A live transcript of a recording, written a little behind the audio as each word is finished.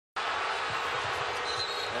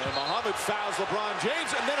And Mohammed fouls LeBron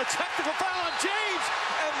James, and then a technical foul on James.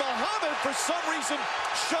 And Mohammed, for some reason,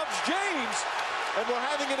 shoves James. And we're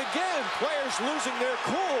having it again. Players losing their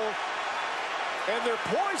cool and their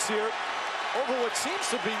poise here over what seems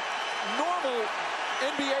to be normal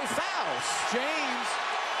NBA fouls. James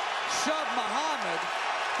shoved Mohammed.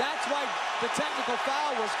 That's why the technical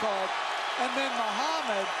foul was called. And then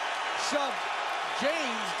Mohammed shoved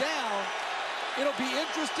James down. It'll be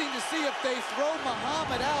interesting to see if they throw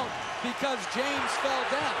Mohammed out because James fell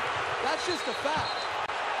down. That's just a fact.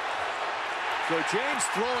 So James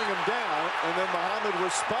throwing him down, and then Mohammed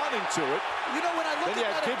responding to it. You know, when I look then you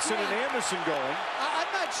at had that Gibson again, and Anderson going. I'm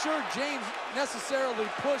not sure James necessarily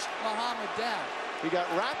pushed Mohammed down. He got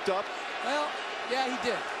wrapped up. Well, yeah, he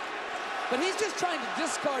did. But he's just trying to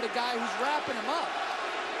discard a guy who's wrapping him up.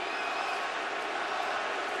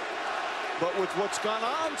 But with what's gone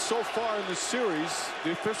on so far in the series,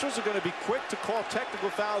 the officials are going to be quick to call technical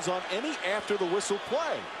fouls on any after the whistle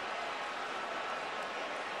play.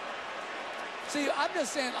 See, I'm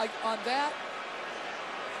just saying, like, on that,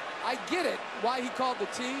 I get it, why he called the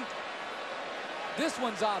T. This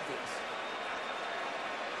one's obvious.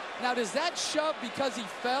 Now, does that shove because he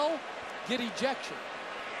fell get ejection?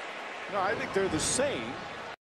 No, I think they're the same.